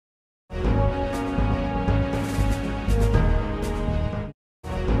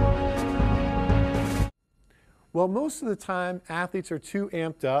Well, most of the time, athletes are too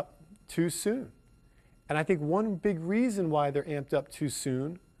amped up too soon. And I think one big reason why they're amped up too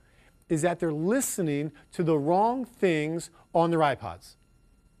soon is that they're listening to the wrong things on their iPods.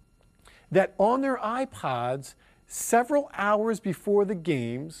 That on their iPods, several hours before the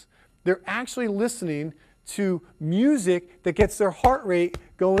games, they're actually listening to music that gets their heart rate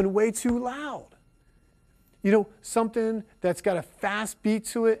going way too loud. You know, something that's got a fast beat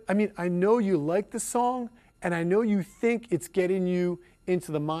to it. I mean, I know you like the song, and I know you think it's getting you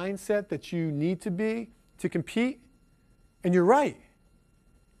into the mindset that you need to be to compete, and you're right,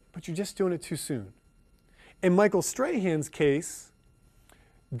 but you're just doing it too soon. In Michael Strahan's case,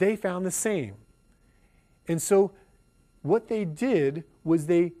 they found the same. And so what they did was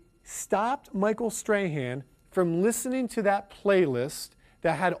they stopped Michael Strahan from listening to that playlist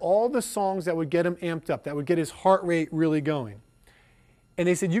that had all the songs that would get him amped up, that would get his heart rate really going. And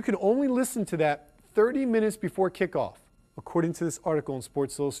they said you can only listen to that 30 minutes before kickoff, according to this article in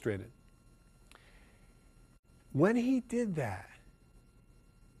Sports Illustrated. When he did that,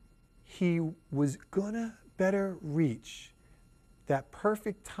 he was gonna better reach that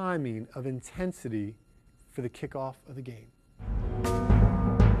perfect timing of intensity for the kickoff of the game.